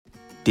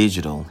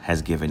Digital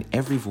has given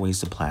every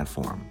voice a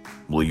platform.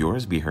 Will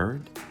yours be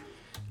heard?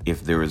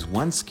 If there is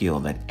one skill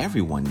that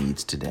everyone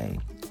needs today,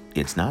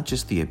 it's not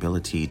just the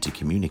ability to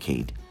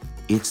communicate,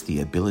 it's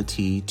the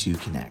ability to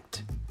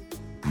connect.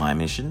 My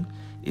mission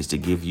is to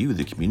give you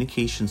the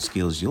communication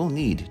skills you'll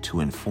need to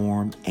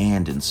inform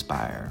and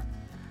inspire,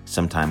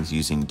 sometimes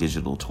using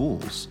digital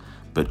tools,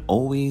 but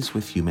always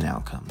with human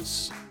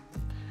outcomes.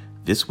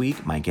 This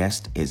week, my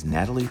guest is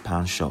Natalie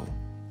Panchaud.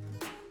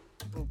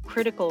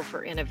 Critical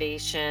for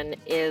innovation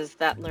is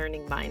that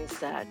learning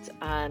mindset,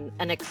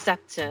 an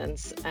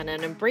acceptance and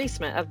an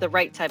embracement of the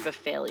right type of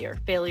failure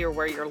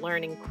where you're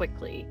learning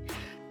quickly,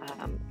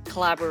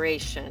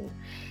 collaboration,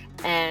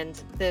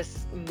 and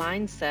this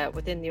mindset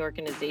within the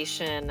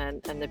organization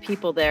and the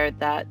people there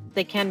that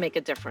they can make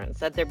a difference,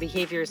 that their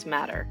behaviors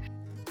matter.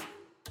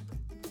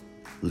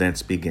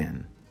 Let's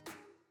begin.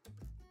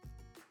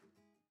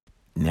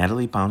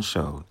 Natalie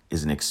Panchaud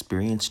is an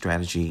experienced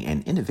strategy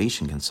and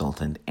innovation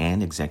consultant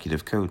and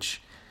executive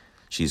coach.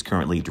 She's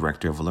currently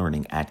Director of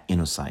Learning at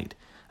InnoSight,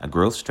 a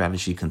growth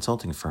strategy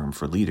consulting firm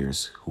for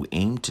leaders who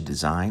aim to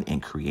design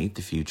and create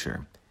the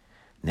future.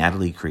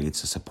 Natalie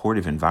creates a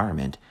supportive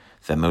environment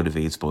that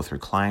motivates both her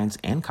clients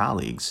and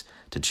colleagues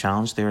to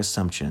challenge their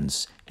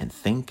assumptions and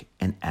think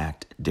and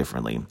act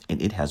differently.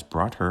 And it has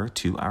brought her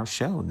to our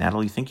show.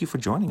 Natalie, thank you for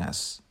joining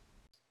us.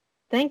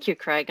 Thank you,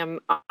 Craig.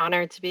 I'm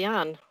honored to be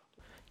on.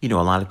 You know,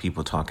 a lot of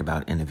people talk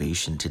about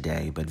innovation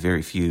today, but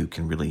very few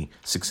can really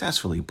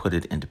successfully put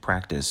it into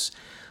practice.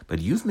 But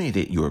you've made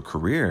it your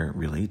career,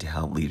 really, to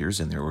help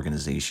leaders and their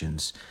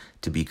organizations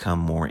to become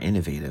more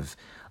innovative.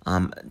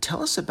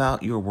 Tell us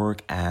about your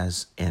work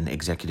as an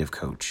executive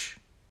coach.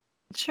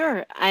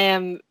 Sure. I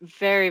am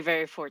very,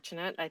 very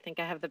fortunate. I think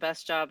I have the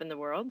best job in the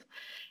world.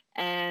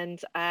 And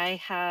I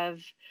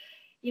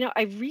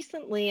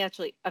recently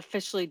actually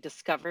officially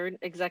discovered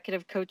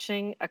executive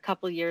coaching a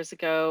couple years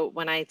ago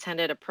when I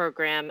attended a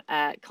program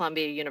at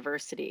Columbia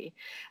University.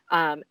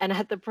 And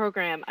at the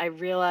program, I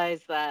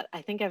realized that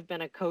I think I've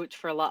been a coach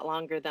for a lot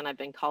longer than I've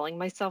been calling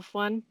myself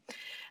one.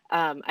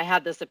 I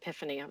had this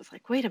epiphany. I was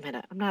like, wait a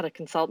minute, I'm not a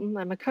consultant,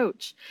 I'm a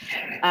coach.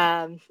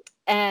 Um,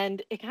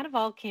 and it kind of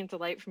all came to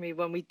light for me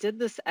when we did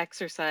this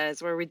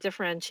exercise where we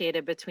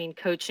differentiated between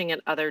coaching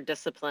and other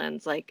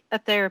disciplines, like a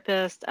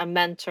therapist, a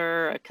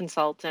mentor, a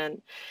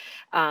consultant,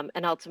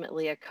 and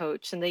ultimately a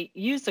coach. And they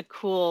used a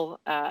cool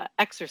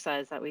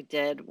exercise that we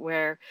did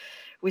where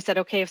we said,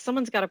 okay, if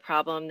someone's got a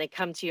problem, they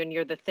come to you and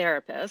you're the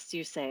therapist,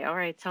 you say, all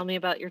right, tell me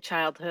about your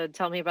childhood,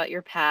 tell me about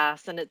your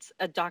past. And it's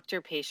a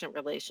doctor patient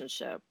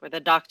relationship where the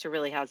doctor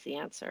really has the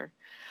answer.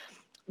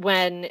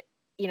 When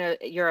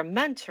you're a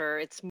mentor,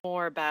 it's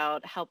more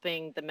about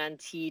helping the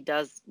mentee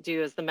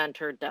do as the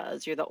mentor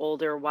does. You're the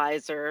older,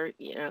 wiser,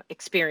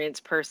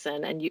 experienced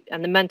person,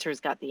 and the mentor's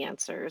got the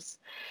answers.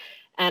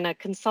 And a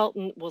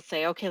consultant will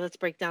say, okay, let's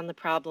break down the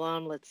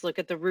problem. Let's look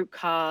at the root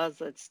cause.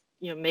 Let's,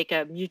 make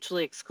a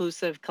mutually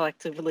exclusive,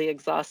 collectively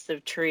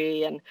exhaustive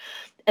tree. And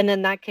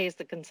in that case,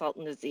 the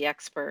consultant is the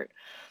expert.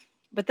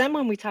 But then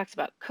when we talked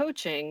about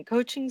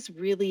coaching's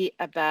really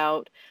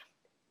about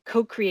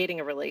co-creating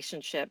a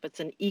relationship. It's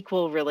an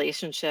equal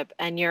relationship,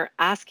 and you're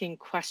asking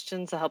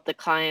questions to help the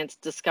clients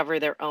discover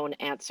their own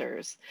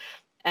answers.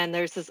 And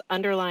there's this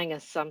underlying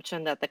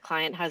assumption that the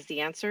client has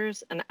the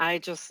answers. And I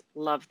just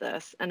love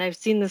this. And I've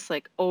seen this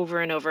like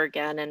over and over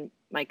again in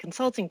my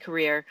consulting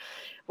career,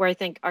 where I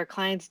think our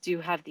clients do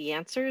have the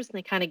answers and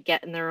they kind of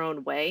get in their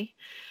own way.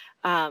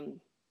 Um,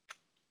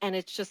 and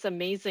it's just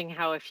amazing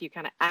how if you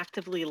kind of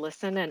actively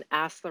listen and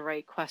ask the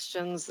right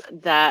questions,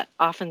 that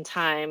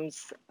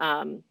oftentimes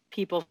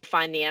people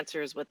find the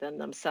answers within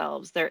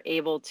themselves. They're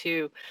able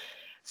to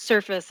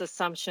surface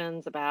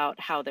assumptions about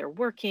how they're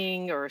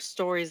working or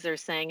stories they're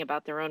saying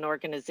about their own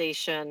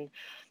organization.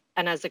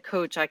 And as a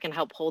coach, I can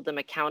help hold them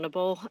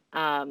accountable.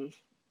 And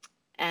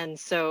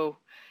so,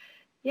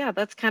 yeah,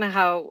 that's kind of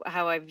how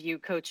I view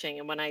coaching.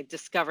 And when I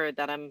discovered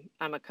that I'm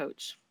a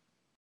coach.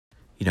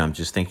 You know, I'm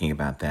just thinking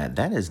about that.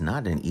 That is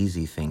not an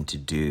easy thing to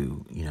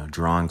do,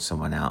 drawing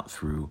someone out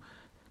through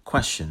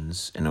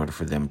questions in order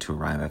for them to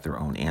arrive at their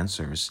own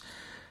answers.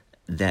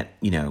 That,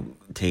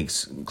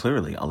 takes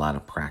clearly a lot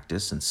of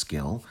practice and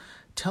skill.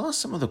 Tell us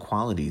some of the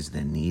qualities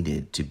that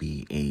needed to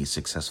be a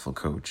successful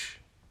coach.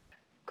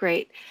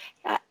 Great.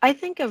 I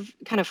think of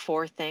kind of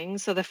four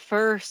things. So the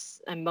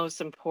first and most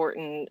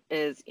important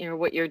is,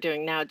 what you're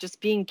doing now,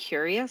 just being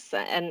curious.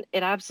 And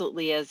it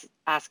absolutely is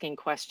asking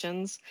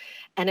questions.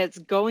 And it's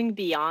going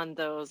beyond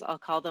those, I'll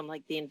call them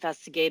like the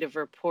investigative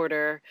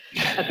reporter,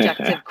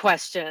 objective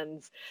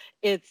questions.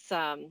 It's,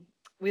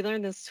 we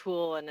learned this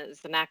tool and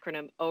it's an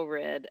acronym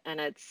ORID, and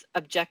it's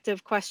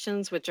objective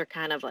questions, which are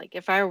kind of like,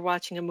 if I were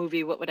watching a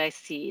movie, what would I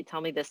see? Tell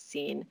me this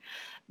scene.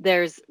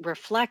 There's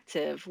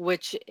reflective,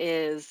 which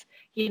is,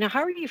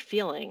 how are you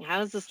feeling?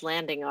 How is this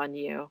landing on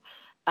you?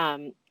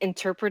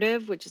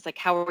 Interpretive, which is like,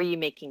 how are you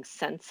making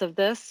sense of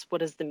this?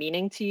 What is the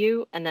meaning to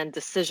you? And then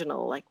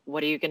decisional, like,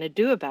 what are you going to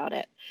do about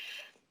it?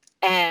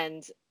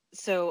 And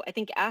so I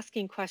think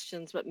asking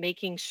questions, but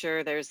making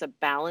sure there's a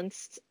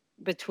balance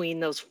between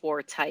those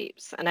four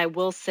types. And I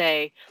will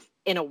say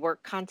in a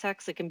work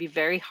context, it can be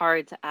very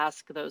hard to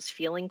ask those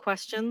feeling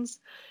questions,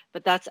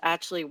 but that's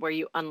actually where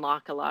you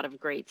unlock a lot of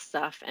great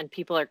stuff, and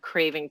people are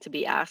craving to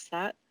be asked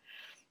that.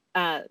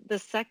 The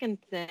second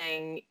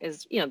thing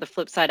is, the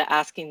flip side of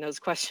asking those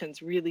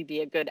questions, really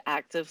be a good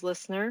active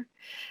listener.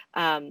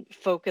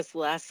 Focus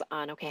less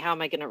on, okay, how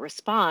am I going to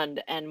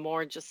respond, and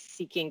more just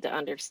seeking to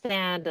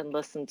understand and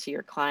listen to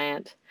your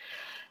client.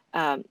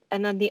 And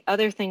then the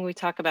other thing we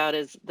talk about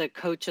is the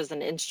coach as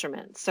an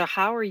instrument. So,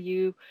 how are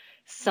you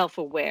self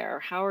aware?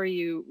 How are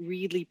you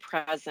really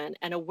present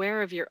and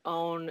aware of your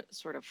own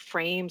sort of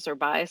frames or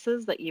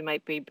biases that you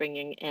might be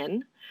bringing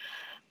in?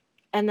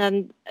 And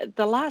then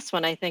the last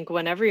one, I think,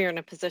 whenever you're in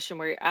a position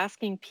where you're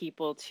asking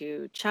people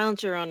to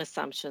challenge your own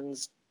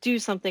assumptions, do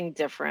something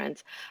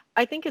different,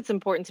 I think it's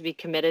important to be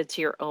committed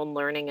to your own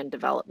learning and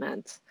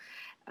development.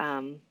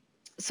 Um,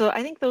 so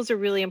I think those are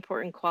really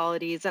important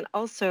qualities. And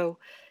also,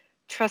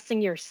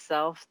 trusting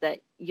yourself that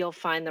you'll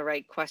find the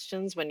right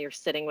questions when you're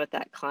sitting with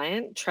that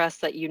client. Trust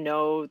that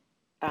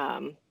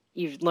um,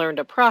 you've learned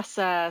a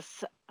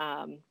process.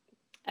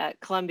 At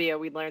Columbia,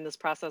 we learned this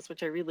process,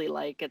 which I really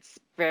like. It's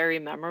very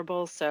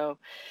memorable. So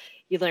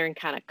you learn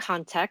kind of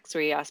context,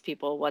 where you ask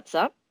people what's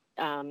up.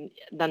 Then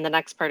the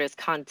next part is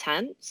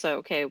content. So,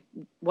 okay,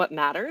 what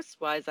matters?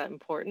 Why is that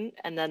important?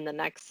 And then the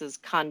next is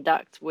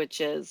conduct,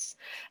 which is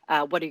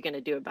what are you going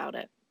to do about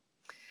it?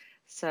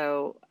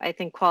 So I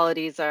think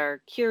qualities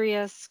are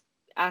curious,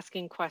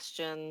 asking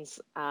questions,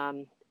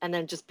 and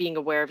then just being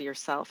aware of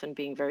yourself and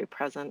being very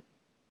present.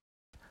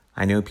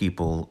 I know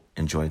people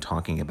enjoy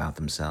talking about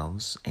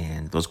themselves,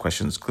 and those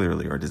questions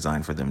clearly are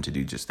designed for them to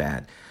do just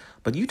that.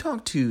 But you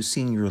talk to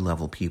senior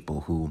level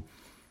people who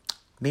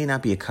may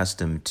not be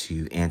accustomed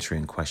to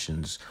answering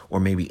questions or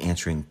maybe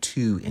answering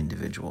to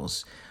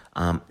individuals.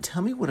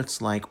 Tell me what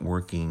it's like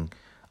working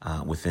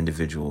with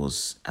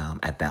individuals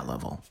at that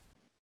level.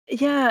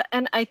 Yeah,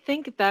 and I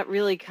think that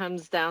really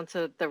comes down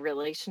to the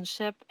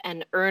relationship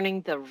and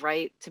earning the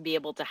right to be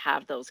able to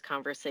have those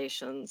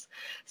conversations.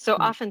 So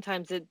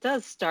oftentimes it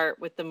does start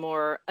with the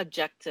more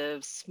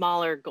objective,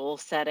 smaller goal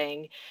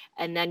setting,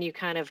 and then you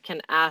kind of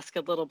can ask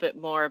a little bit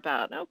more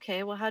about,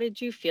 okay, well, how did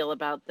you feel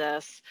about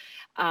this?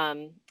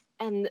 Um,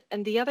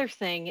 and the other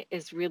thing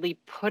is really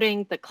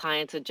putting the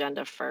client's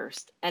agenda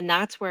first. And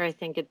that's where I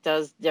think it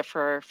does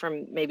differ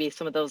from maybe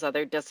some of those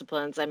other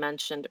disciplines I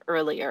mentioned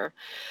earlier,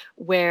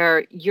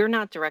 where you're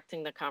not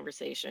directing the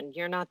conversation.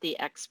 You're not the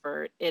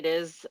expert. It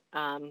is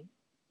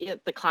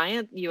the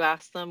client. You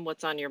ask them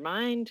what's on your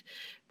mind.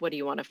 What do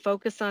you want to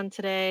focus on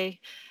today?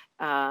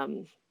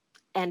 Um,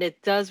 and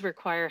it does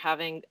require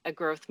having a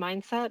growth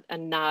mindset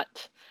and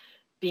not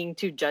being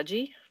too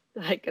judgy.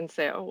 I can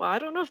say, oh, well, I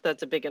don't know if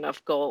that's a big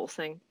enough goal.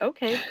 Saying,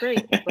 okay,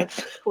 great,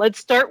 let's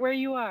start where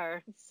you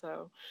are.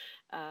 So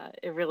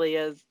it really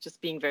is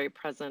just being very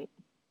present.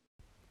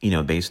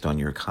 Based on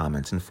your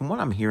comments and from what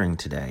I'm hearing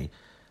today,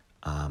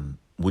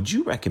 would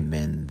you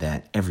recommend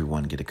that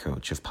everyone get a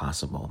coach if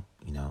possible?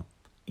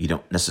 You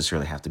don't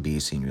necessarily have to be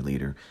a senior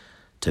leader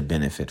to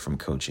benefit from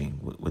coaching.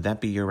 Would that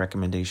be your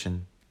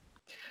recommendation?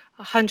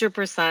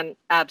 100%,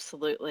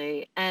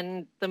 absolutely.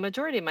 And the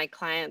majority of my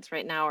clients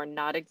right now are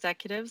not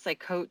executives. I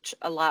coach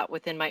a lot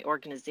within my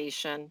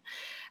organization.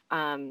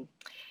 Um,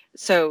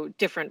 so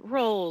different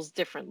roles,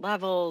 different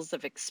levels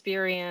of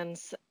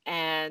experience.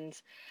 And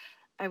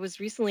I was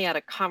recently at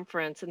a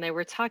conference and they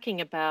were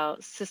talking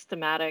about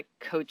systematic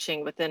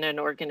coaching within an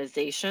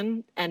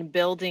organization and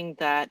building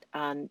that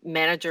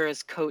manager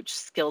as coach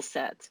skill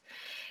set.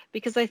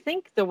 Because I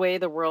think the way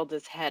the world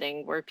is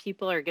heading, where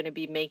people are going to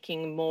be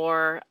making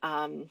more,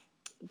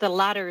 the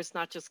ladder is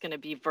not just going to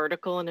be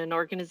vertical in an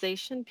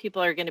organization.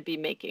 People are going to be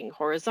making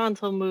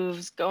horizontal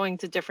moves, going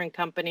to different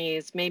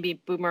companies, maybe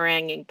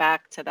boomeranging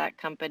back to that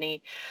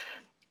company.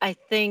 I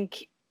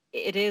think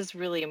it is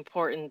really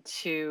important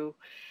to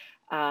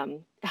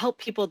help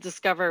people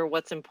discover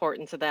what's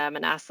important to them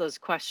and ask those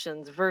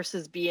questions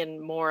versus being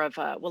more of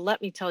a, well,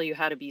 let me tell you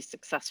how to be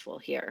successful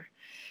here.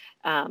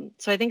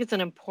 So I think it's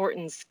an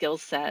important skill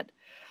set.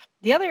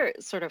 The other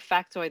sort of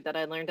factoid that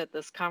I learned at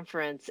this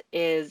conference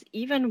is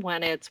even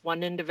when it's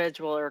one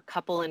individual or a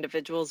couple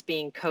individuals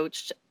being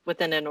coached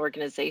within an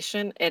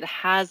organization, it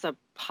has a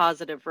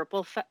positive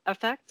ripple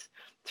effect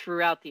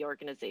throughout the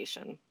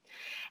organization.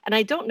 And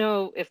I don't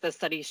know if the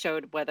study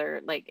showed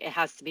whether like it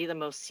has to be the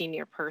most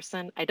senior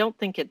person. I don't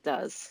think it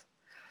does.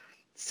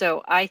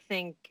 So I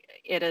think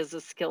it is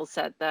a skill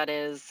set that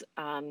is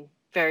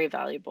very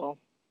valuable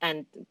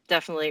and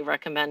definitely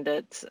recommend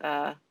it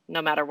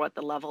no matter what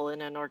the level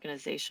in an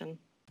organization.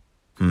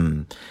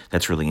 Hmm,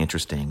 that's really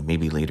interesting.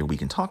 Maybe later we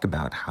can talk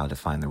about how to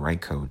find the right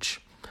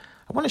coach.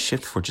 I want to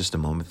shift for just a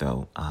moment,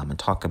 though, and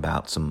talk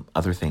about some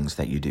other things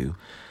that you do.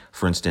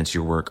 For instance,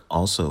 your work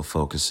also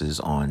focuses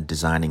on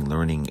designing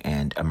learning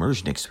and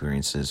immersion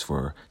experiences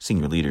for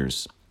senior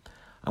leaders.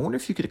 I wonder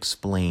if you could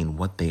explain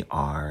what they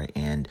are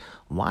and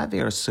why they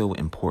are so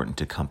important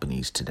to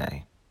companies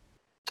today.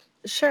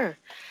 Sure.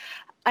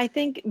 I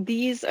think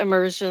these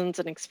immersions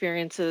and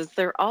experiences,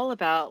 they're all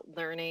about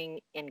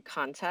learning in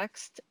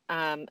context.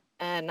 And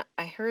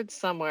I heard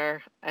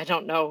somewhere, I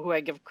don't know who I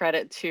give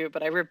credit to,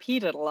 but I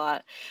repeat it a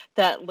lot,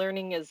 that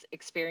learning is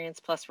experience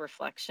plus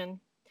reflection.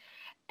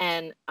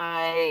 And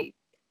I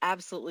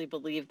absolutely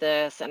believe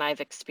this, and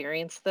I've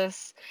experienced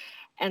this.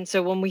 And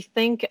so when we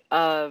think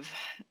of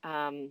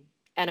an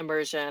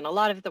immersion, a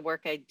lot of the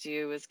work I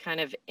do is kind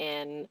of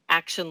in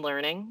action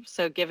learning.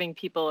 So giving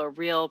people a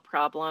real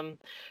problem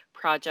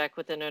project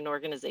within an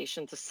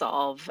organization to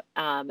solve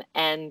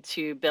and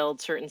to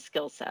build certain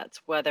skill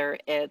sets, whether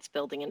it's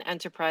building an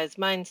enterprise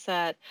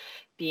mindset,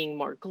 being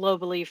more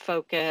globally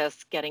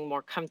focused, getting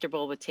more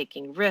comfortable with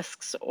taking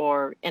risks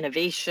or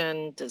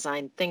innovation,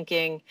 design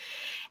thinking.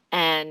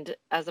 And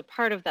as a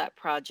part of that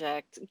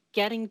project,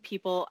 getting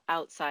people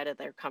outside of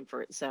their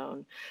comfort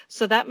zone.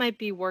 So that might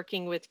be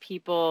working with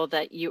people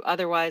that you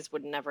otherwise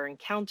would never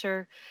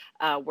encounter,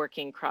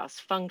 working cross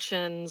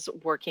functions,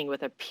 working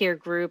with a peer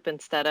group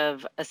instead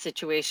of a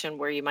situation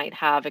where you might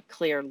have a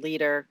clear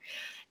leader.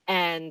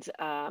 And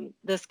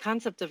this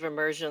concept of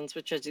immersions,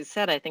 which, as you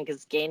said, I think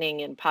is gaining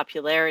in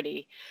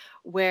popularity,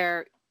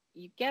 where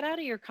you get out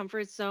of your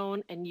comfort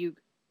zone and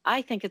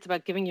I think it's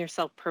about giving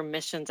yourself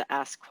permission to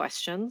ask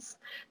questions,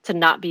 to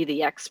not be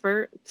the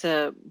expert,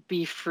 to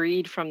be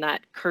freed from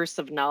that curse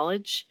of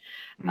knowledge.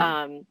 Mm.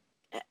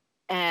 Um,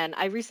 and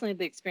I recently had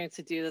the experience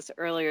to do this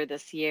earlier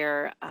this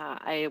year.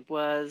 I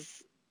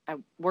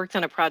worked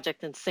on a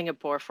project in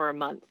Singapore for a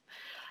month,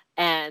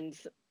 and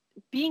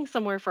being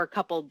somewhere for a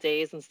couple of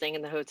days and staying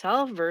in the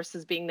hotel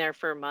versus being there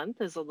for a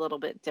month is a little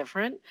bit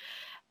different.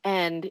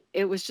 And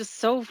it was just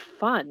so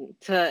fun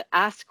to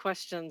ask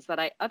questions that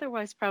I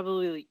otherwise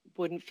probably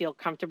wouldn't feel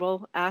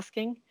comfortable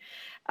asking,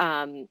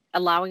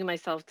 allowing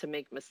myself to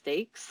make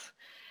mistakes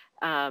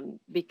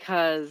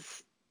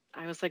because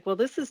I was like, well,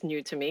 this is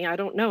new to me. I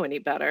don't know any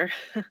better.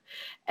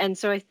 And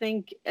so I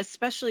think,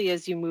 especially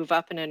as you move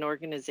up in an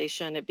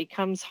organization, it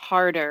becomes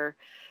harder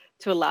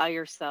to allow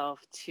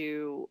yourself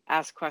to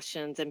ask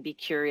questions and be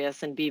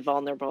curious and be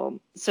vulnerable.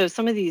 So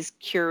some of these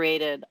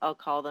curated, I'll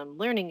call them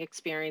learning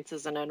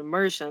experiences and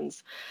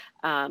immersions,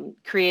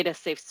 create a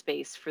safe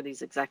space for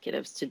these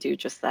executives to do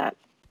just that.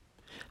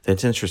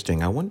 That's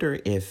interesting. I wonder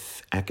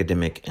if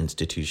academic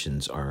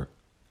institutions are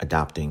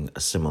adopting a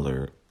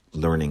similar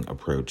learning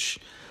approach.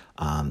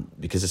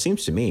 Because it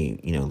seems to me,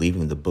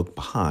 leaving the book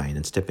behind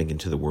and stepping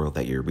into the world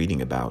that you're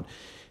reading about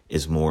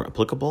is more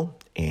applicable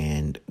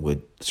and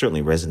would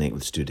certainly resonate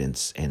with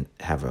students and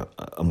have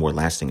a more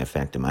lasting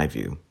effect, in my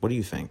view. What do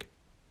you think?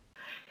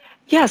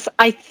 Yes,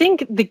 I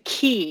think the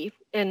key,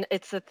 and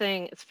it's the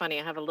thing, it's funny,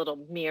 I have a little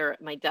mirror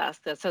at my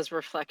desk that says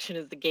reflection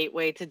is the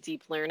gateway to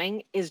deep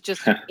learning, is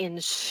just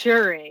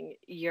ensuring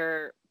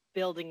you're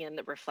building in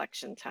the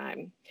reflection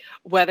time,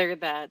 whether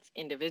that's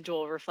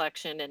individual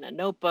reflection in a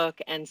notebook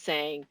and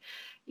saying,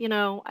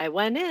 I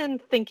went in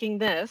thinking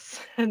this,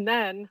 and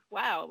then,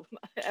 wow,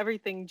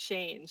 everything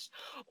changed,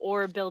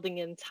 or building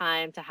in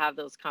time to have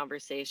those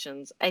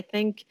conversations. I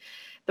think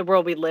the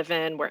world we live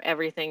in, where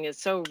everything is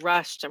so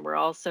rushed and we're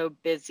all so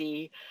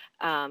busy,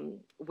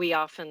 we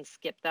often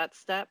skip that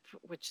step,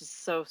 which is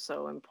so,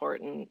 so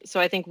important. So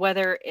I think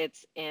whether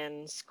it's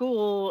in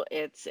school,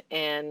 it's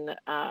in,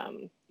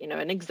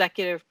 an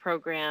executive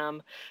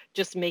program,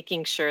 just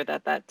making sure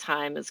that that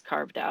time is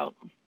carved out.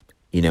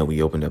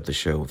 We opened up the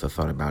show with a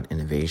thought about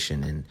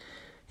innovation, and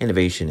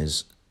innovation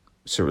is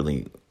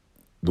certainly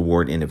the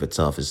word in of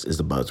itself is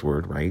the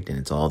buzzword, right? And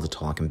it's all the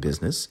talk in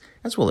business,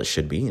 as well it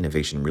should be.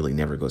 Innovation really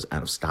never goes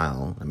out of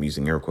style. I'm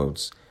using air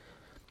quotes.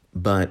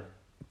 But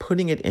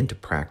putting it into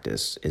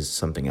practice is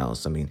something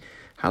else. I mean,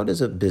 how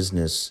does a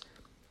business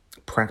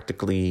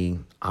practically,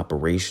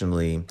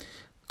 operationally,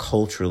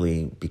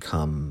 culturally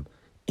become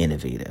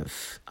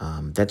innovative?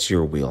 That's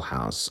your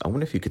wheelhouse. I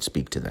wonder if you could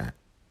speak to that.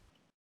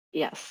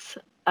 Yes.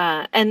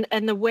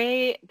 And the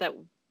way that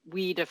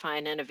we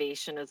define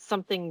innovation is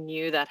something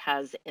new that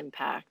has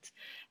impact.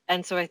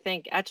 And so I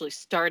think actually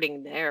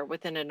starting there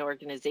within an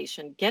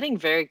organization, getting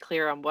very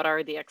clear on what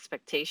are the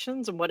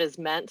expectations and what is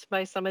meant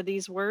by some of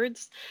these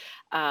words.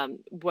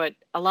 What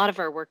a lot of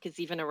our work is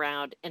even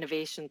around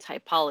innovation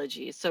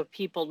typology. So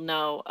people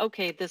know,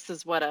 okay, this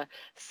is what a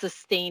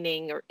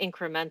sustaining or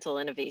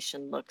incremental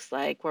innovation looks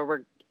like, where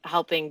we're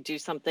helping do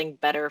something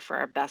better for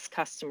our best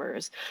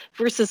customers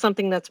versus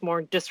something that's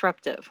more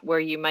disruptive, where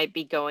you might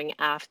be going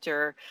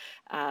after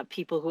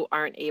people who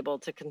aren't able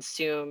to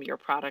consume your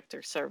product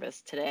or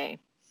service today.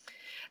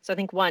 So I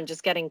think one,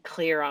 just getting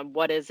clear on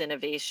what is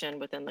innovation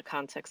within the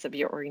context of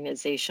your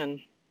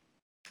organization.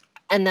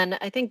 And then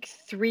I think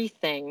three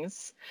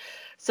things.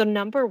 So,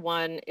 number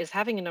one is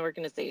having an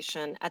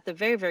organization at the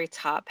very, very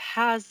top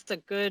has a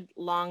good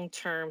long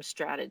term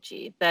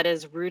strategy that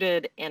is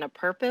rooted in a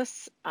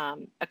purpose,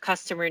 a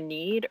customer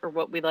need, or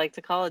what we like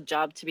to call a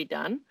job to be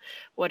done.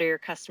 What are your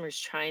customers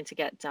trying to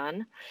get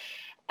done?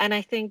 And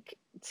I think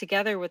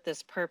together with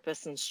this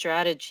purpose and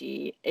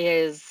strategy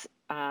is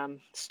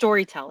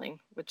storytelling,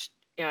 which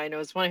I know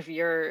is one of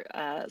your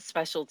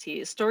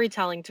specialties.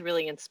 Storytelling to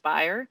really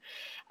inspire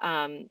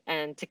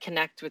and to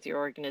connect with your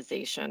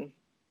organization.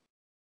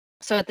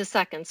 So at the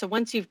second, so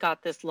once you've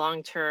got this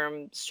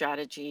long-term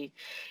strategy,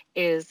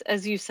 is,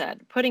 as you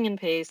said, putting in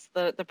place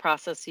the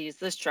processes,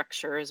 the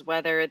structures,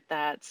 whether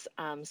that's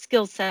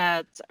skill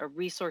sets, a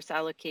resource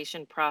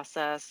allocation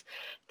process,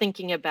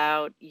 thinking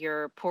about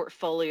your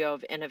portfolio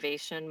of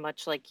innovation,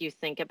 much like you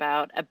think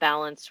about a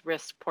balanced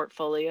risk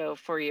portfolio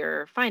for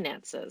your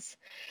finances,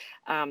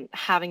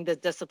 having the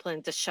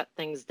discipline to shut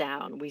things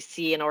down. We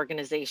see in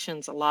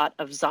organizations a lot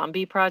of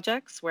zombie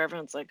projects where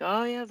everyone's like,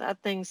 oh, yeah,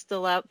 that thing's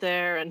still out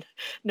there, and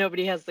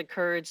nobody has the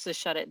courage to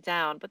shut it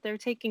down, but they're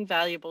taking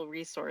valuable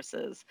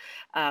resources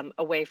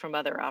away from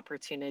other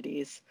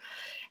opportunities.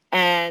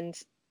 And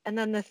and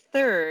then the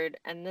third,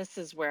 and this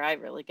is where I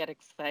really get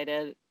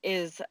excited,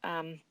 is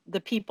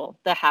the people,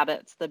 the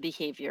habits, the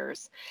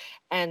behaviors.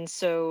 And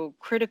so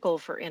critical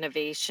for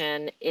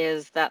innovation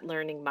is that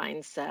learning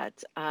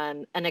mindset,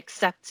 an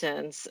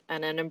acceptance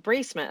and an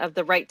embracement of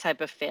the right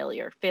type of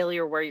failure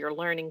where you're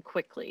learning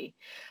quickly,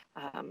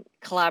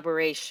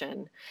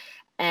 collaboration,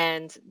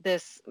 and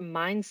this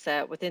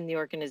mindset within the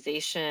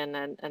organization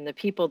and the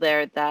people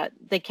there that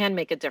they can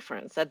make a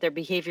difference, that their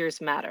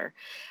behaviors matter.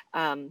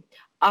 Um,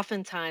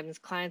 Oftentimes,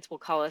 clients will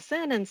call us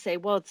in and say,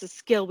 well, it's a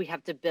skill we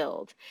have to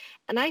build.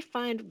 And I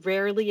find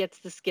rarely it's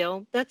the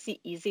skill. That's the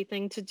easy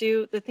thing to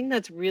do. The thing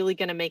that's really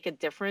going to make a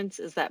difference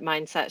is that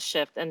mindset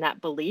shift and that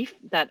belief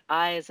that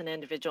I, as an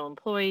individual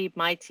employee,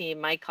 my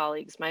team, my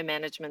colleagues, my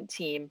management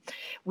team,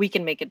 we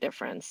can make a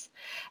difference.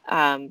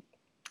 Um,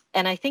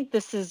 and I think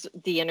this is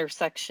the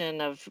intersection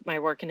of my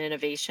work in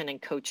innovation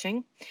and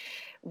coaching,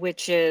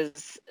 which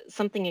is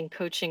something in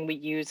coaching we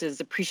use is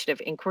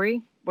appreciative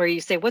inquiry, where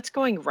you say, what's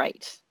going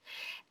right?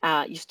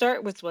 You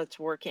start with what's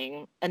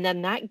working, and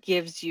then that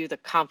gives you the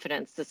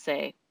confidence to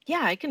say,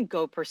 yeah, I can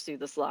go pursue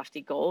this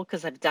lofty goal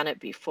because I've done it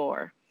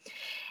before.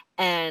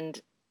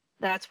 And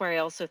that's where I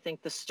also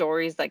think the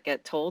stories that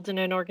get told in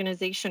an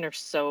organization are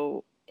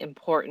so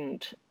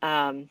important.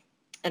 And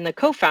the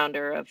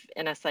co-founder of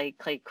NSI,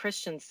 Clay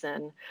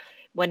Christensen,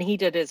 when he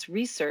did his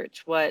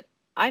research, what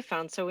I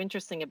found so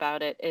interesting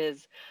about it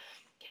is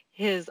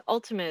his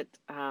ultimate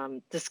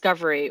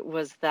discovery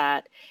was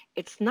that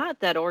it's not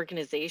that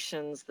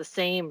organizations, the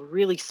same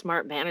really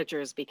smart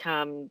managers,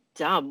 become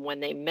dumb when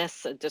they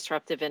miss a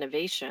disruptive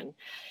innovation.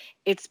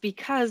 It's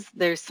because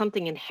there's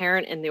something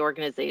inherent in the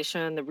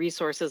organization, the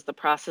resources, the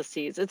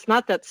processes. It's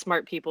not that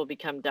smart people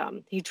become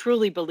dumb. He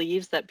truly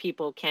believes that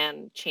people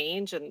can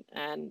change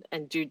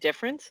and do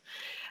different,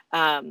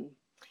 um,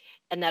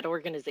 and that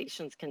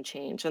organizations can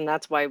change, and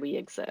that's why we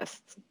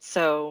exist.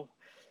 So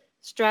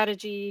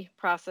strategy,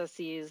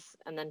 processes,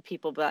 and then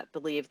people that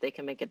believe they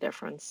can make a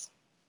difference.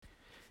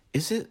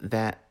 Is it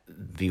that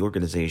the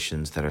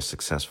organizations that are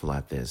successful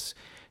at this,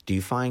 do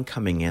you find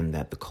coming in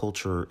that the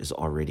culture is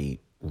already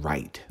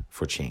right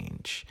for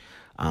change?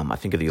 I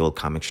think of the old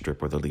comic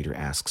strip where the leader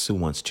asks, who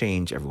wants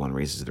change? Everyone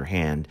raises their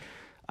hand.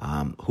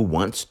 Who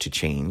wants to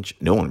change?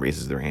 No one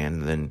raises their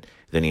hand. And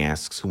then he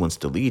asks, who wants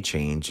to lead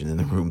change? And then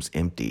the room's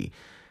empty.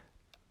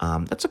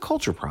 That's a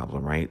culture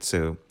problem, right?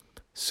 So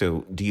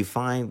do you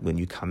find when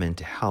you come in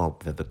to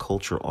help that the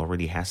culture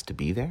already has to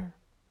be there?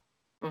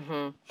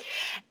 hmm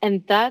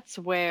And that's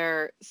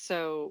where,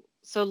 so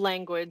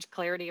language,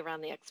 clarity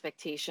around the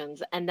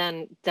expectations, and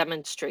then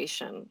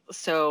demonstration.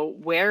 So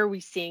where are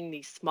we seeing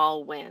these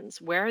small wins?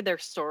 Where are there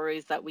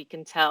stories that we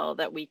can tell,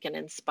 that we can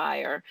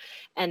inspire,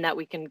 and that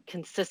we can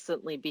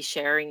consistently be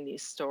sharing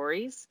these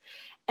stories?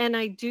 And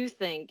I do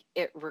think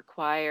it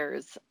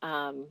requires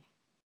a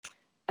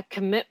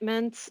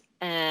commitment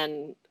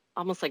and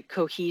almost like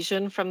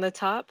cohesion from the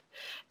top,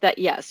 that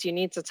yes, you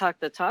need to talk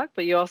the talk,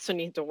 but you also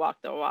need to walk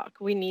the walk.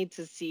 We need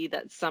to see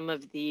that some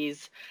of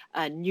these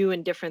new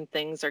and different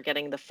things are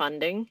getting the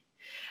funding,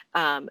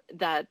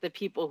 that the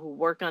people who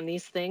work on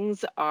these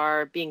things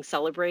are being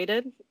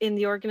celebrated in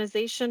the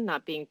organization,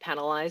 not being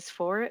penalized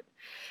for it.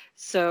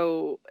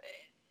 So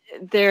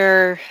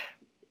there,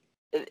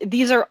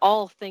 these are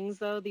all things,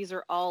 though, these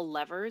are all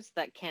levers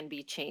that can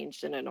be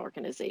changed in an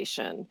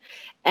organization.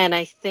 And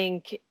I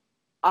think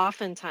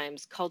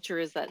oftentimes culture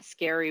is that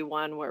scary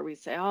one where we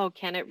say, oh,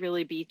 can it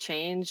really be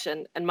changed?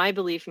 And my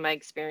belief and my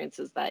experience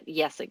is that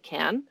yes, it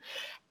can.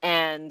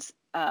 And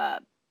uh,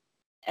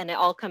 and it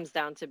all comes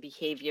down to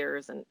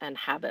behaviors and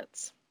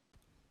habits.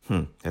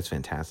 That's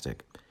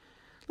fantastic.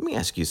 Let me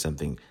ask you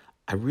something.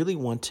 I really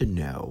want to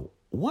know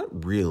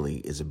what really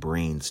is a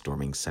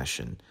brainstorming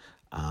session.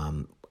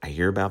 I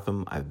hear about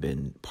them, I've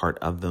been part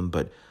of them,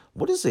 but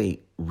what is a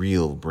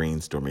real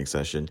brainstorming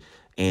session?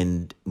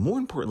 And more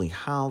importantly,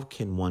 how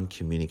can one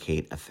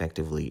communicate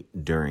effectively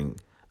during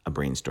a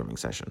brainstorming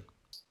session?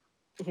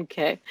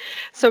 Okay.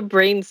 So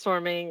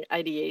brainstorming,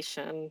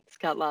 ideation, it's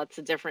got lots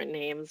of different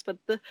names, but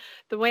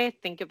the way I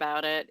think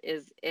about it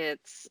is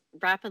it's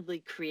rapidly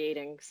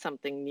creating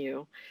something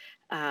new.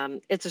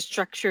 It's a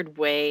structured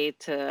way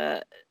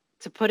to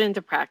put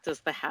into practice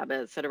the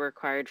habits that are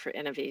required for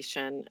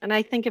innovation. And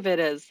I think of it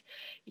as,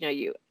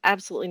 you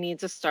absolutely need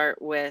to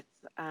start with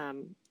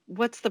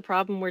what's the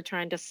problem we're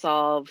trying to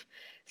solve,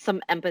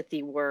 some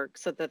empathy work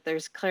so that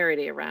there's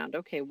clarity around,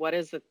 okay, what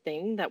is the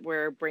thing that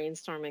we're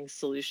brainstorming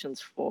solutions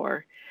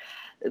for?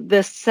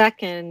 The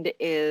second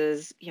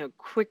is,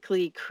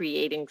 quickly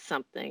creating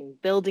something,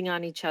 building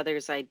on each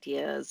other's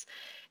ideas,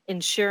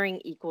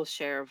 ensuring equal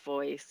share of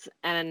voice.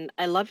 And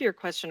I love your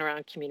question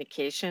around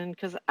communication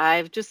because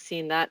I've just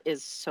seen that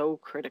is so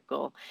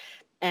critical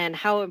and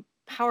how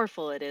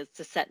powerful it is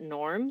to set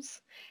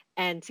norms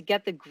and to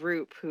get the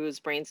group who's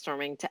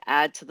brainstorming to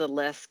add to the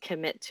list,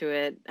 commit to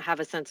it, have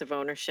a sense of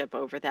ownership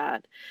over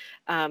that,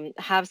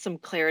 have some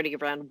clarity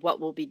around what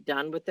will be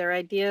done with their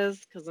ideas.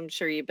 Because I'm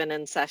sure you've been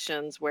in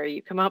sessions where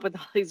you come up with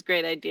all these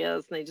great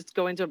ideas and they just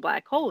go into a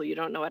black hole. You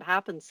don't know what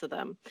happens to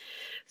them.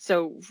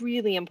 So,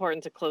 really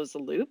important to close the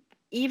loop,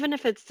 even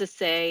if it's to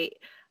say,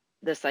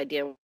 this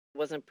idea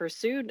wasn't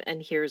pursued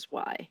and here's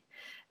why.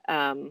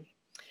 Um,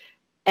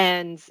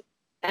 and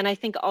and I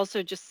think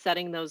also just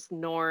setting those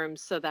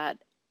norms so that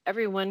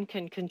everyone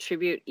can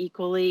contribute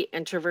equally,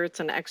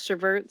 introverts and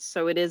extroverts.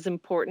 So it is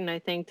important, I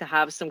think, to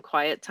have some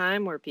quiet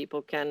time where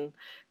people can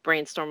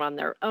brainstorm on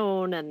their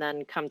own and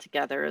then come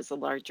together as a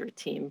larger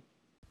team.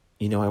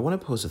 I want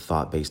to pose a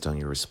thought based on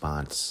your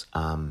response.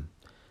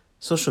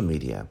 Social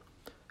media,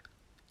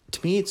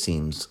 to me, it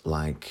seems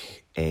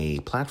like a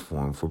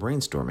platform for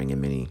brainstorming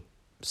in many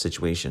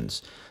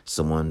situations.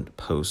 Someone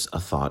posts a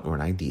thought or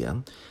an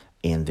idea,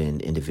 and then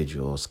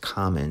individuals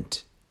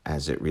comment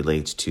as it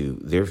relates to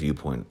their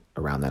viewpoint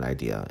around that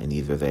idea, and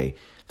either they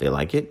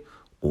like it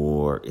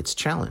or it's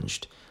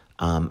challenged.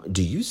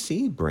 Do you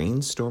see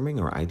brainstorming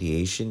or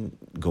ideation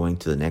going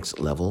to the next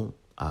level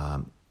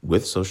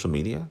with social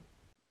media?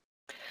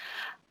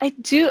 I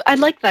do. I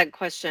like that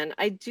question.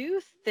 I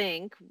do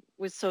think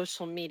with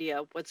social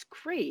media, what's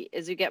great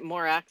is you get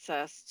more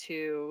access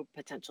to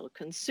potential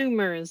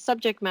consumers,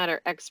 subject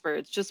matter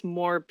experts, just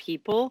more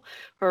people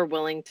who are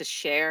willing to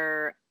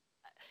share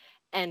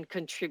and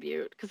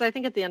contribute. Because I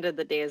think at the end of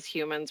the day, as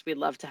humans, we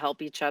love to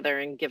help each other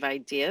and give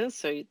ideas.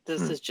 So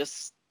this Hmm. is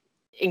just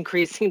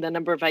increasing the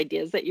number of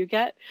ideas that you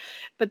get.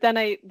 But then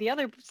the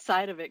other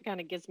side of it kind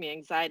of gives me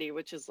anxiety,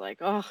 which is like,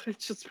 oh,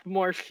 it's just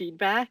more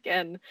feedback.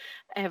 And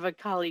I have a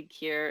colleague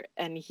here,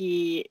 and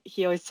he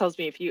always tells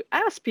me if you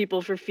ask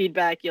people for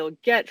feedback, you'll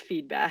get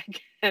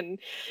feedback. And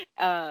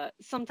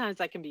sometimes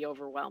that can be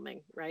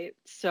overwhelming, right?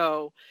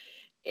 So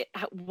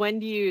when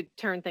do you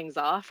turn things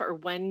off, or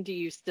when do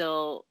you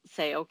still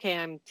say, okay,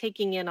 I'm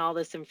taking in all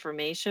this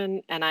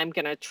information and I'm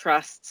going to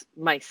trust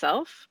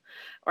myself,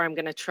 or I'm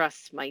going to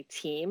trust my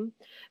team?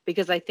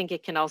 Because I think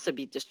it can also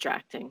be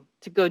distracting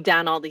to go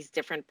down all these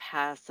different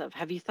paths of,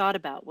 have you thought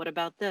about, what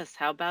about this,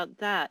 how about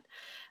that?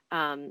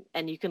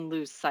 And you can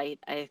lose sight,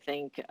 I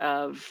think,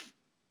 of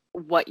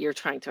what you're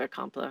trying to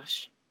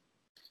accomplish.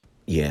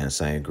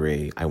 Yes, I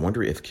agree. I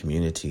wonder if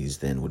communities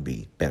then would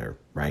be better,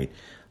 right?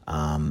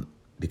 Um,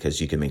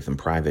 because you can make them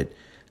private,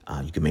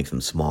 you can make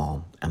them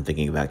small. I'm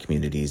thinking about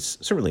communities,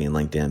 certainly in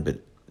LinkedIn, but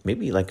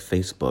maybe like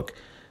Facebook,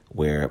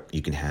 where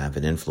you can have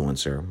an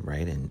influencer,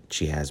 right? And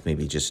she has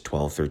maybe just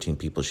 12, 13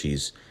 people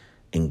she's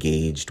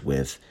engaged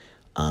with.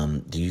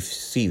 Do you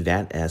see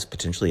that as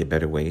potentially a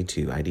better way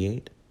to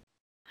ideate?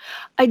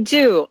 I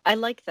do. I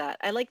like that.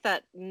 I like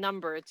that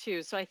number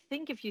too. So I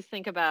think if you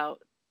think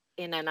about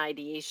in an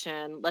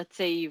ideation, let's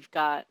say you've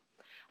got,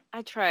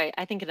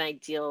 I think an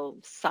ideal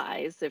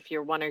size if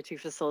you're one or two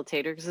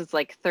facilitators is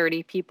like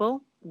 30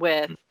 people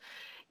with,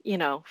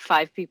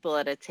 five people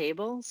at a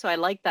table. So I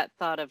like that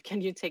thought of,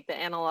 can you take the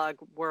analog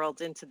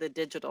world into the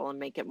digital and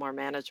make it more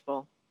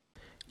manageable?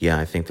 Yeah,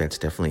 I think that's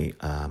definitely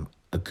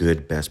a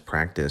good best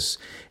practice.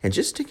 And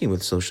just sticking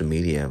with social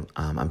media,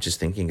 I'm just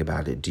thinking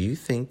about it. Do you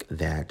think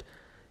that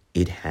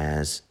it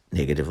has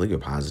negatively or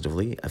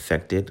positively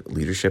affected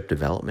leadership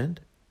development?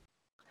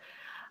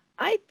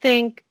 I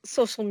think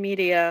social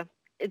media,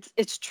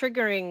 it's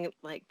triggering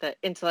like the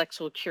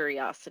intellectual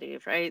curiosity,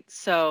 right?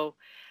 So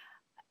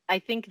I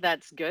think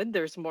that's good.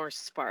 There's more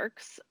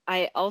sparks.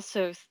 I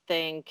also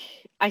think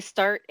I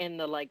start in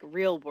the like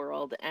real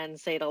world and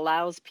say it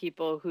allows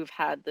people who've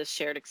had this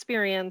shared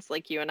experience,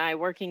 like you and I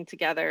working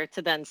together,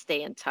 to then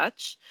stay in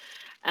touch.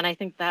 And I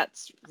think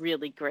that's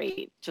really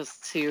great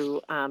just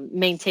to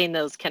maintain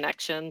those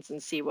connections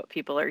and see what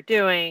people are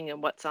doing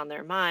and what's on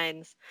their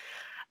minds.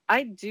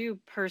 I do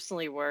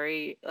personally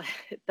worry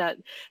that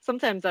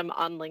sometimes I'm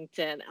on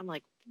LinkedIn. I'm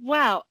like,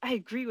 wow, I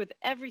agree with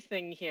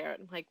everything here.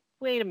 I'm like,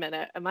 wait a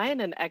minute, am I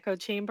in an echo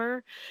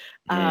chamber?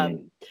 Mm.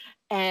 Um,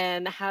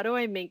 and how do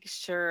I make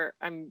sure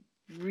I'm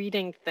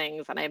reading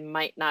things that I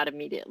might not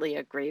immediately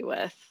agree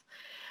with?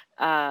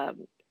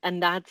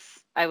 And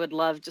I would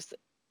love just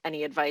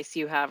any advice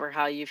you have or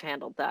how you've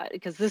handled that,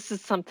 because this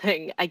is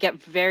something I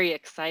get very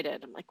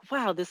excited. I'm like,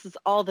 wow, this is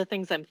all the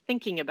things I'm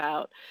thinking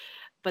about.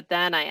 But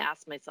then I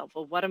ask myself,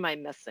 well, what am I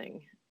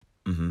missing?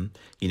 Hmm.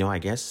 I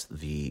guess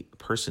the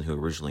person who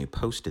originally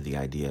posted the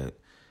idea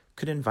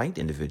could invite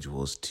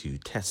individuals to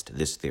test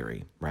this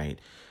theory, right?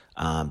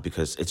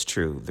 Because it's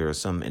true, there are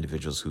some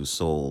individuals whose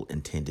sole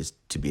intent is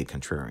to be a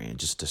contrarian,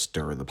 just to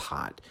stir the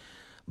pot.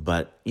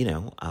 But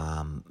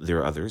there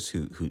are others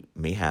who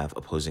may have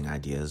opposing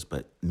ideas,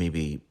 but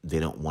maybe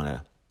they don't want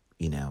to,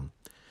 you know,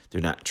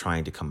 they're not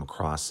trying to come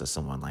across as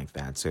someone like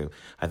that. So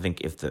I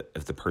think if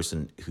the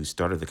person who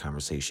started the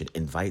conversation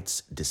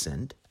invites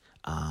dissent,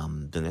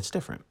 then that's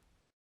different.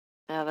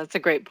 Yeah, that's a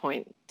great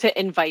point. To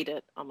invite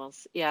it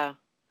almost. Yeah.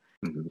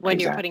 When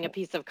you're putting a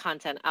Exactly. piece of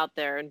content out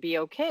there and be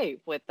okay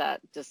with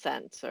that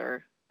dissent,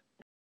 or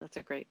that's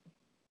a great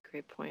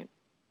point.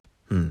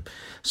 Hmm.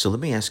 So let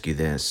me ask you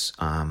this.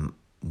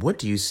 What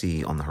do you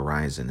see on the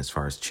horizon as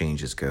far as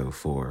changes go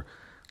for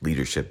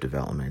leadership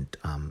development?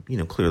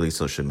 Clearly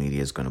social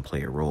media is going to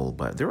play a role,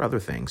 but there are other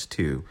things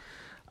too.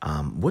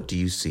 What do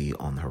you see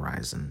on the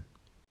horizon?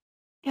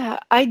 Yeah,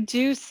 I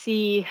do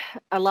see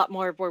a lot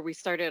more of where we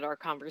started our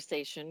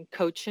conversation,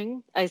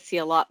 coaching. I see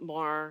a lot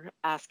more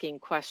asking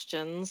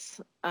questions.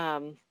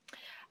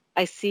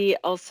 I see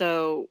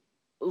also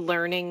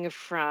learning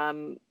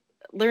from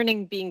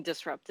learning being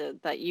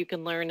disrupted, that you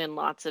can learn in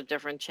lots of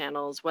different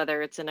channels,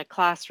 whether it's in a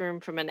classroom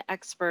from an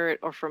expert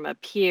or from a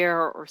peer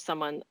or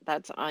someone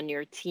that's on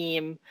your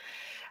team.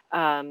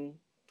 Um,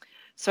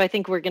 so I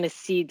think we're going to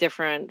see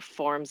different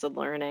forms of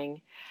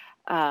learning.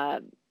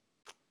 Uh,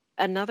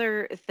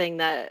 Another thing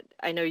that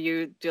I know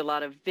you do a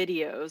lot of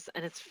videos,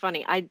 and it's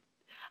funny,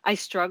 I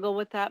struggle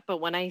with that, but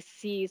when I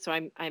see, so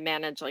I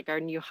manage like our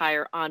new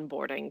hire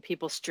onboarding,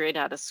 people straight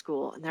out of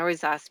school, and they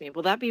always ask me,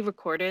 "Will that be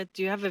recorded?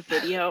 Do you have a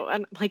video?"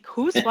 And I'm like,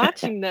 who's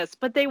watching this?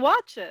 But they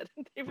watch it.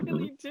 They Hmm.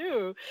 really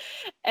do.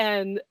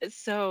 And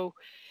so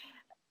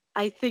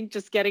I think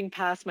just getting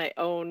past my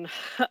own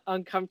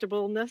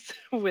uncomfortableness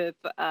with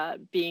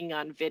being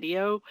on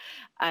video,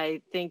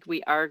 I think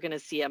we are going to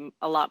see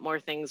a lot more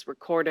things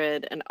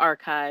recorded and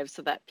archived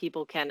so that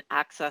people can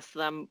access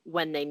them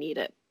when they need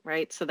it,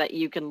 right? So that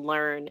you can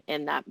learn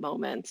in that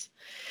moment.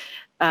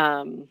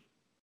 Um,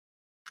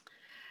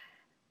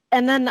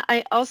 and then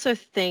I also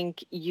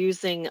think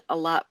using a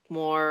lot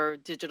more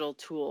digital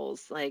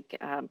tools, like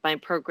my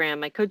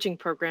coaching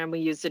program, we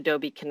used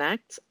Adobe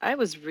Connect. I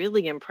was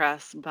really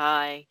impressed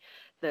by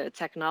the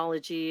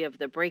technology of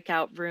the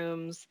breakout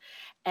rooms.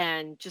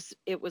 And just,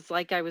 it was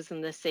like I was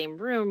in the same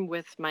room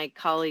with my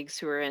colleagues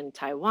who are in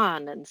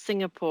Taiwan and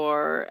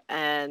Singapore,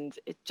 and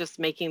it just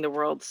making the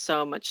world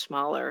so much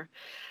smaller.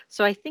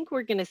 So I think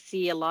we're going to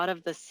see a lot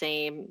of the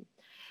same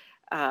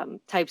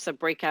types of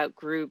breakout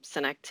groups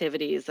and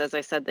activities, as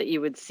I said, that you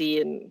would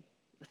see in,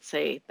 let's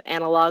say, the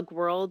analog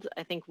world.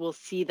 I think we'll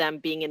see them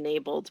being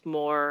enabled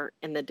more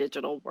in the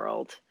digital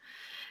world.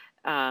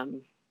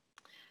 Um,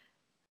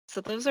 so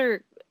those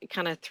are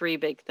kind of three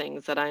big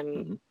things that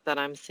Hmm.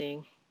 I'm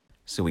seeing.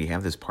 So we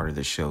have this part of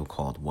the show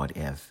called What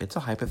If? It's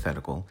a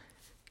hypothetical,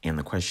 and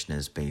the question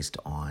is based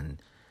on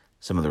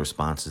some of the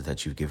responses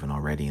that you've given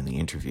already in the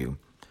interview.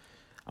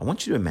 I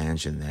want you to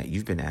imagine that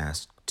you've been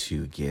asked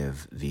to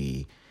give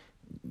the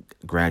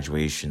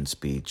graduation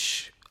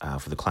speech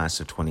for the class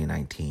of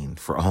 2019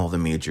 for all the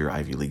major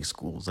Ivy League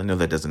schools. I know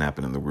that doesn't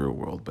happen in the real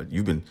world, but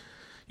you've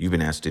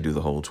been asked to do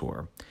the whole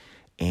tour.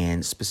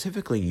 And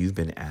specifically, you've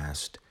been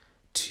asked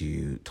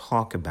to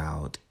talk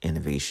about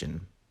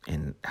innovation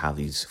and how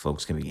these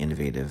folks can be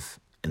innovative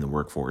in the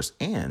workforce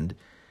and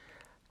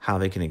how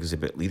they can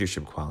exhibit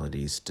leadership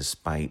qualities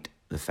despite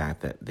the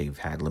fact that they've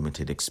had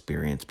limited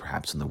experience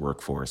perhaps in the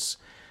workforce.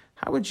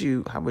 How would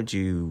you,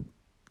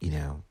 you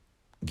know,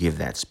 give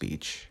that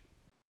speech?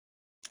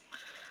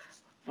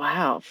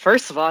 Wow.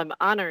 First of all, I'm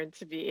honored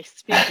to be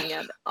speaking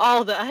at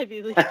all the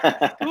Ivy League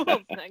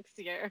schools next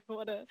year.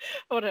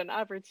 What an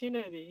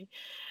opportunity.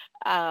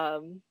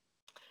 Um,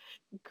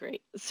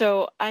 Great.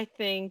 So I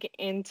think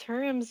in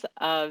terms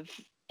of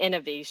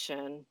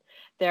innovation,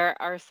 there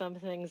are some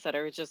things that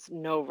are just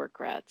no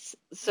regrets.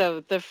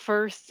 So the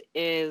first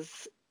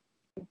is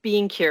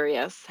being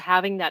curious,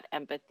 having that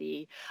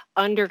empathy,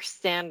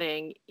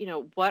 understanding,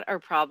 what are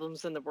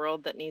problems in the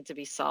world that need to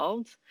be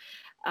solved.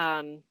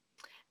 Um,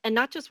 and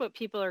not just what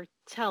people are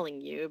telling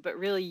you, but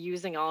really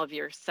using all of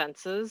your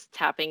senses,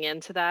 tapping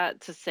into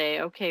that to say,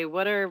 okay,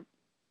 what are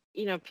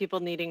people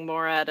needing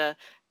more at a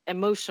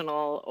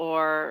emotional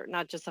or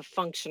not just a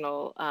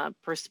functional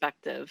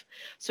perspective.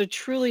 So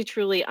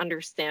truly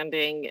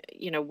understanding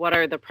what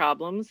are the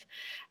problems.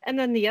 And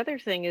then the other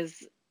thing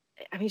is,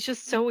 I mean, it's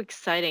just so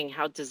exciting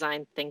how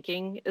design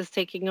thinking is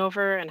taking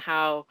over and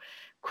how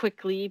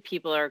quickly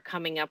people are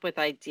coming up with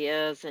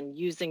ideas and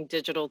using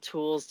digital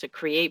tools to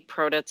create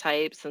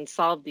prototypes and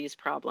solve these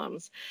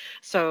problems.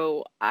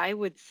 So I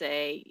would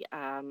say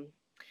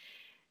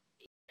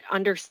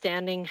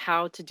understanding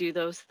how to do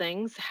those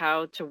things,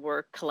 how to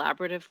work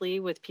collaboratively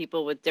with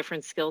people with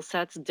different skill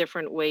sets,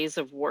 different ways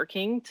of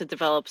working to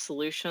develop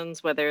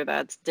solutions, whether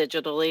that's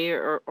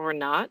digitally or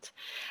not.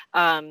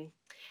 Um,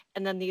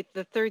 and then the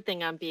third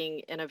thing on being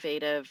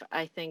innovative,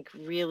 I think,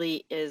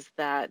 really is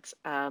that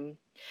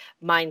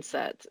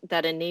mindset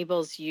that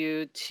enables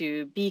you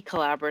to be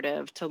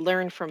collaborative, to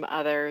learn from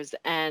others,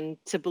 and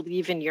to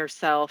believe in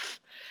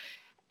yourself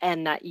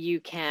and that you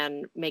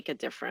can make a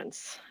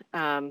difference.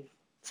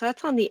 So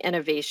that's on the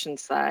innovation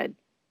side.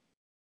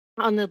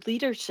 On the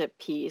leadership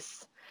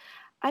piece,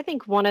 I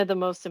think one of the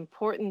most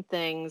important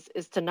things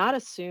is to not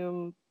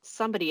assume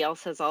somebody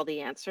else has all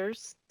the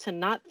answers, to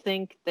not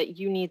think that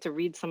you need to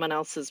read someone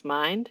else's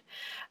mind,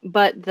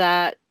 but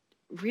that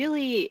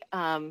really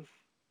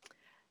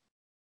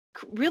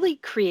really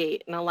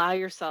create and allow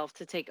yourself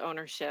to take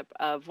ownership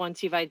of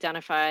once you've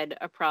identified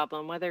a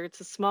problem, whether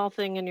it's a small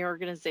thing in your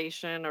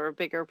organization or a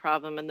bigger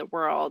problem in the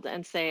world,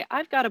 and say,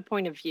 I've got a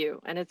point of view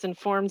and it's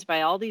informed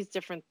by all these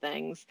different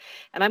things,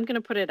 and I'm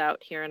going to put it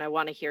out here and I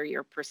want to hear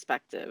your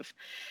perspective.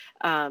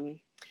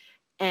 Um,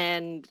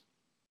 and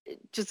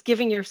just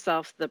giving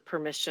yourself the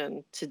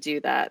permission to do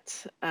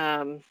that.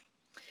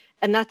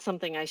 And that's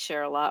something I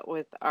share a lot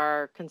with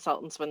our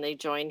consultants when they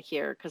join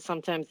here, because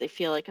sometimes they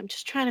feel like I'm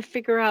just trying to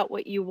figure out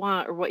what you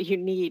want or what you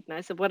need. And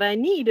I said, what I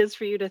need is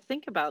for you to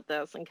think about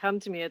this and come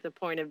to me at the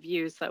point of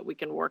view so that we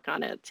can work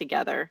on it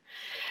together.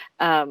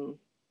 Um,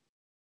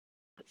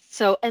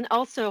 and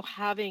also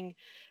having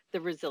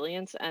the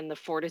resilience and the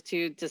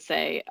fortitude to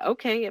say,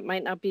 okay, it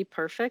might not be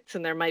perfect,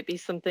 and there might be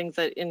some things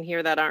that in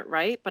here that aren't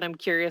right, but I'm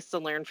curious to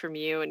learn from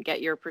you and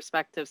get your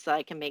perspective so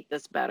I can make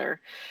this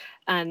better.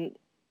 And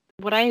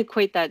what I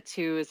equate that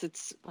to is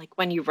it's like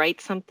when you write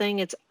something,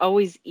 it's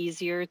always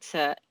easier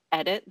to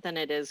edit than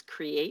it is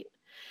create.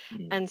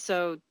 Mm. And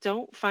so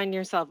don't find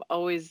yourself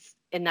always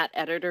in that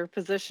editor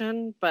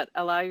position, but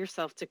allow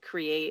yourself to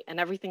create and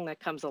everything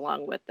that comes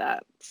along with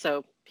that.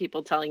 So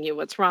people telling you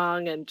what's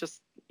wrong and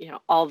just,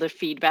 all the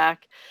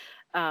feedback,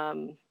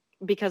 um,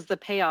 because the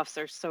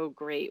payoffs are so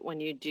great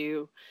when you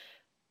do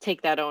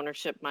take that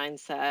ownership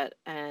mindset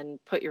and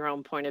put your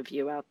own point of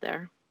view out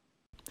there.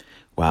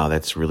 Wow,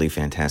 that's really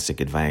fantastic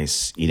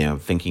advice.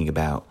 Thinking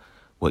about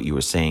what you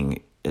were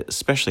saying,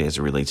 especially as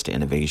it relates to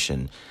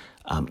innovation.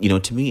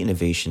 To me,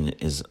 innovation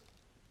is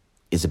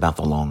about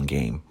the long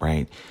game,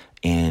 right?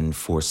 And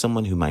for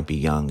someone who might be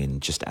young and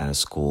just out of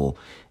school,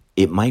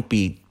 it might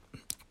be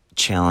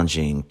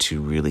challenging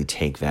to really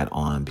take that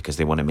on because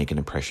they want to make an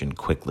impression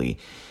quickly.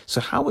 So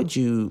how would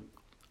you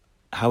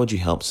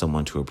help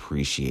someone to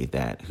appreciate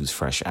that who's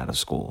fresh out of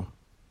school?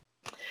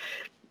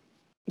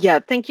 Yeah,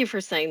 thank you for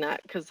saying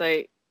that, because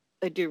I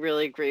do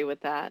really agree with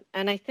that.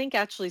 And I think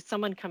actually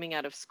someone coming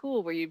out of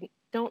school where you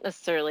don't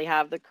necessarily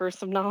have the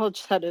curse of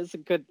knowledge, that is a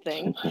good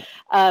thing.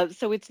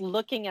 So it's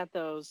looking at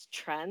those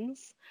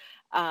trends,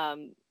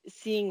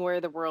 seeing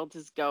where the world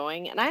is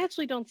going. And I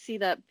actually don't see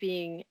that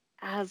being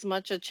as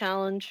much a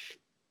challenge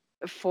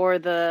for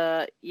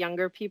the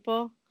younger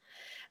people.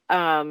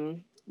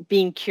 Um,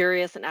 being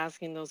curious and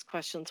asking those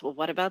questions, well,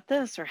 what about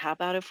this? Or how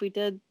about if we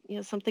did,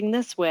 something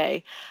this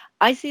way?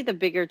 I see the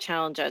bigger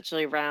challenge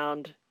actually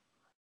around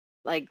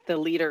like the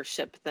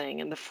leadership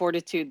thing and the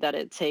fortitude that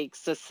it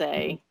takes to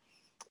say,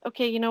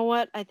 okay, you know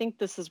what? I think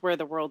this is where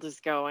the world is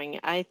going.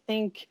 I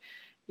think,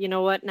 you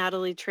know what,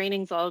 Natalie,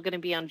 training's all going to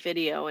be on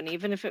video. And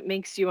even if it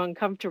makes you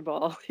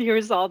uncomfortable,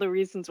 here's all the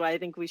reasons why I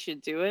think we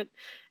should do it.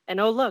 And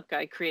oh, look,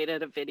 I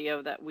created a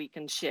video that we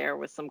can share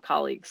with some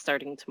colleagues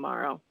starting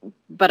tomorrow.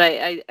 But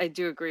I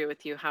do agree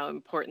with you how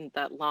important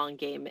that long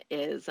game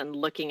is, and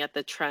looking at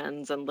the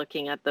trends and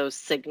looking at those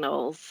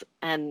signals.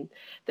 And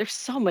there's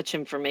so much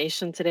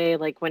information today.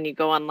 Like when you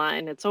go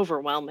online, it's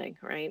overwhelming,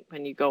 right?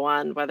 When you go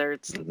on, whether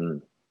it's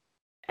Mhm.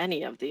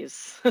 any of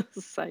these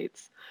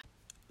sites.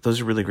 Those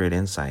are really great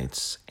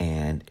insights,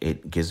 and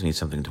it gives me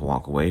something to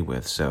walk away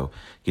with. So,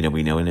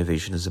 we know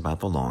innovation is about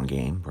the long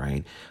game,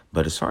 right?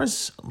 But as far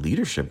as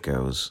leadership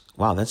goes,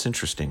 wow, that's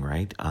interesting,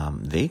 right?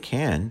 They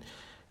can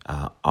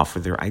offer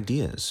their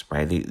ideas,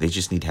 right? They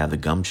just need to have the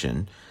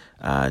gumption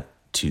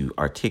to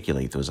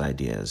articulate those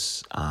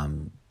ideas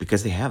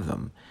because they have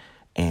them.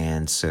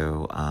 And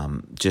so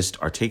just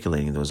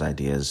articulating those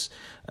ideas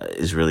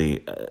is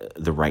really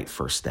the right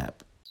first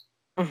step.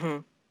 Hmm.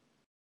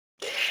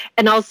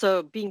 And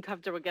also being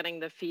comfortable getting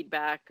the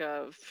feedback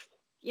of,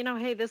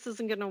 hey, this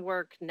isn't going to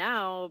work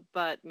now,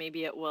 but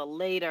maybe it will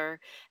later.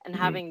 And Mhm.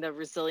 having the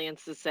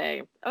resilience to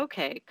say,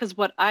 okay, because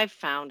what I've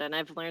found, and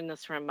I've learned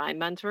this from my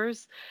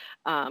mentors,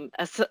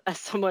 as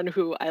someone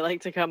who I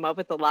like to come up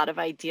with a lot of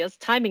ideas,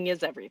 timing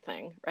is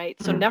everything, right?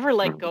 So never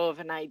let go of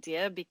an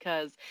idea,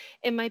 because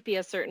it might be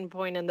a certain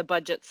point in the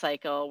budget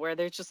cycle where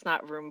there's just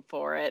not room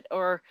for it,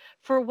 or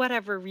for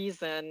whatever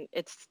reason,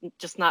 it's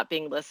just not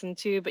being listened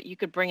to, but you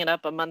could bring it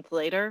up a month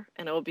later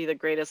and it will be the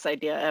greatest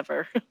idea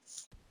ever.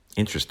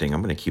 Interesting.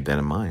 I'm going to keep that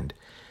in mind.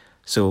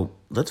 So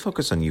let's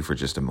focus on you for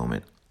just a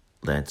moment.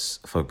 Let's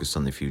focus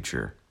on the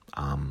future.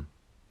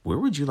 Where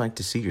would you like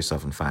to see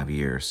yourself in 5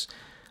 years?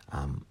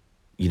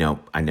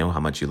 I know how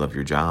much you love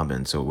your job,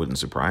 and so it wouldn't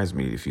surprise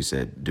me if you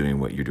said doing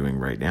what you're doing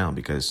right now,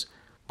 because,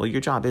 well,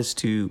 your job is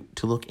to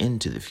look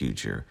into the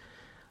future.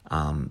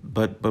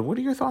 But what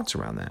are your thoughts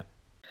around that?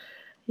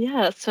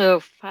 Yeah,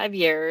 so 5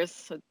 years,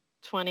 so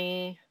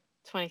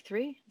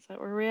 2023, is that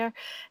where we are?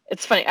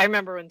 It's funny. I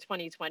remember when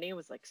 2020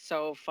 was like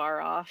so far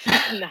off,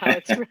 and now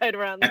it's right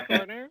around the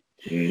corner.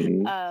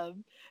 Mhm.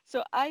 Um,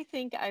 so I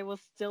think I will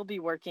still be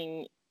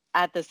working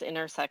at this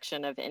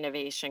intersection of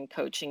innovation,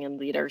 coaching, and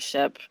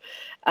leadership.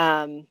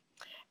 Um,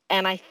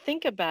 And I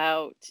think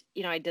about,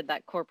 I did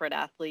that corporate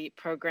athlete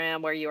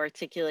program where you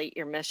articulate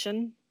your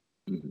mission.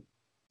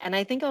 And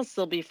I think I'll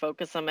still be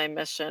focused on my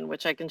mission,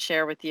 which I can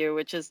share with you,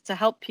 which is to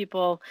help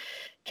people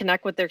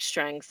connect with their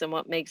strengths and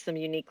what makes them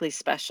uniquely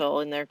special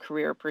in their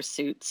career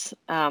pursuits.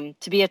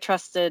 To be a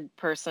trusted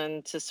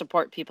person to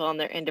support people on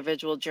their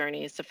individual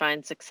journeys to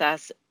find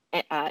success,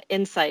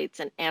 insights,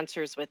 and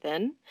answers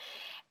within,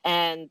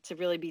 and to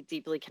really be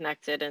deeply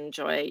connected and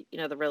enjoy,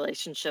 the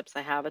relationships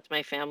I have with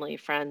my family,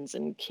 friends,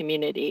 and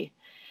community.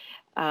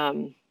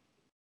 Um,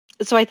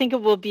 so I think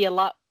it will be a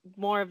lot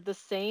more of the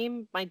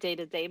same. My day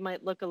to day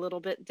might look a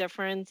little bit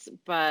different,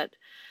 but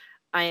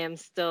I am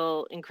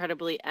still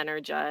incredibly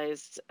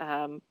energized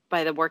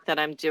by the work that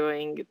I'm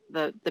doing,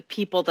 the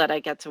people that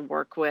I get to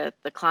work with,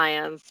 the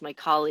clients, my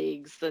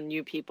colleagues, the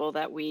new people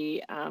that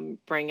we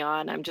bring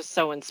on. I'm just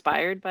so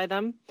inspired by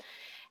them,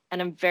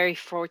 and I'm very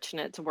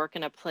fortunate to work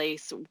in a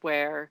place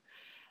where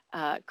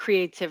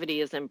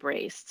creativity is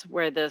embraced,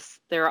 where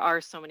there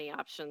are so many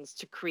options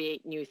to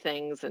create new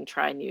things and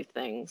try new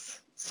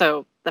things.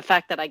 So the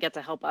fact that I get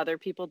to help other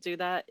people do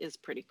that is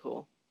pretty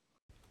cool.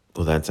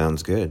 Well, that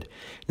sounds good.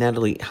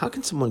 Natalie, how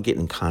can someone get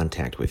in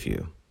contact with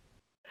you?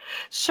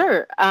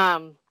 Sure.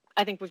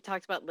 I think we've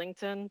talked about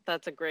LinkedIn.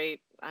 That's a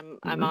great. I'm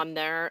Mhm. on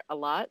there a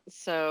lot,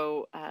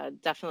 so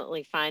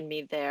definitely find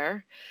me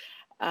there.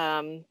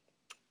 Um,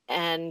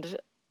 and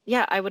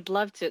yeah, I would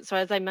love to. So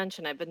as I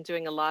mentioned, I've been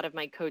doing a lot of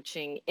my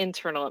coaching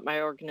internal at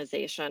my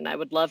organization. I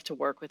would love to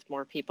work with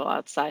more people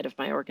outside of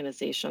my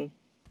organization.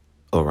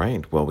 All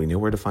right. Well, we know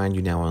where to find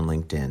you now on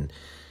LinkedIn.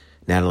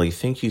 Natalie,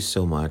 thank you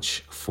so much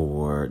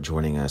for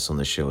joining us on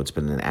the show. It's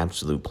been an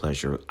absolute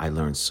pleasure. I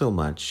learned so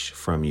much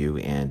from you,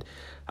 and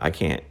I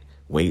can't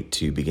wait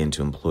to begin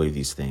to employ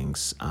these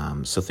things.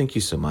 So thank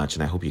you so much,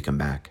 and I hope you come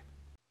back.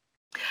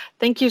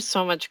 Thank you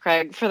so much,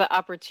 Craig, for the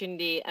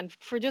opportunity and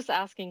for just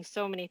asking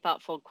so many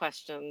thoughtful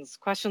questions.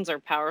 Questions are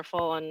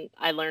powerful, and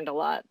I learned a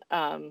lot.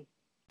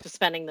 Just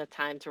spending the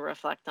time to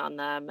reflect on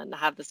them and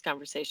have this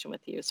conversation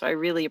with you. So I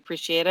really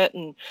appreciate it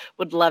and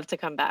would love to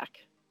come back.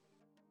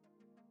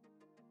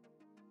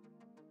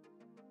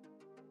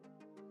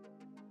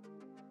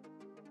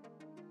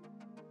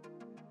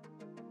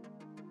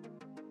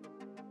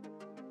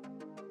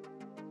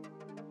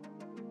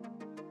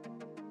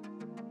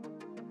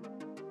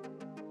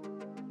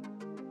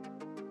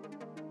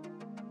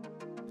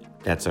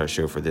 That's our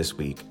show for this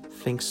week.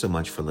 Thanks so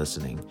much for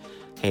listening.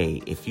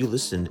 Hey, if you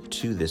listened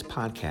to this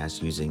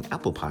podcast using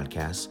Apple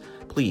Podcasts,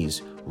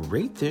 please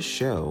rate this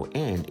show.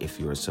 And if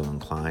you are so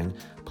inclined,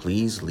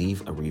 please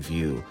leave a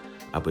review.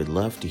 I would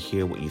love to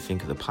hear what you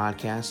think of the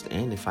podcast.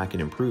 And if I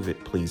can improve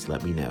it, please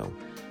let me know.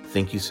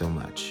 Thank you so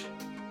much.